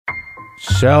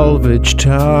Salvage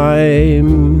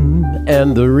time,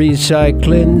 and the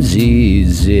recycling's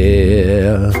easy.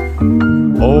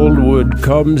 Old wood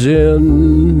comes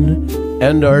in,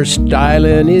 and our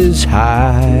styling is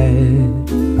high.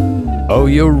 Oh,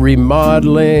 you're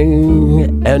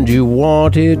remodeling, and you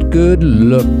want it good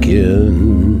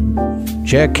looking.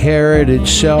 Check Heritage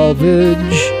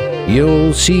Salvage,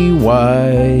 you'll see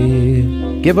why.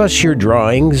 Give us your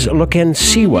drawings, look and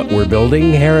see what we're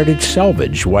building. Heritage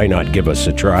Salvage, why not give us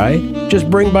a try?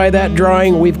 Just bring by that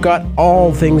drawing, we've got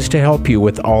all things to help you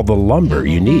with all the lumber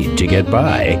you need to get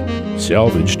by.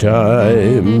 Salvage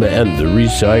time, and the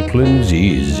recycling's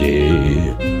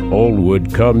easy. Old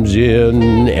wood comes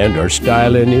in, and our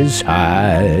styling is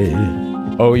high.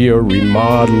 Oh, you're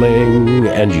remodeling,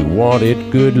 and you want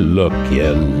it good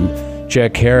looking.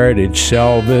 Check Heritage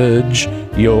Salvage,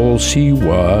 you'll see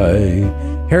why.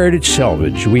 Heritage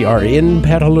Salvage, we are in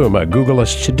Petaluma. Google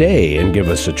us today and give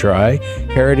us a try.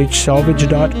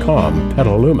 HeritageSalvage.com,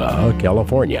 Petaluma,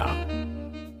 California.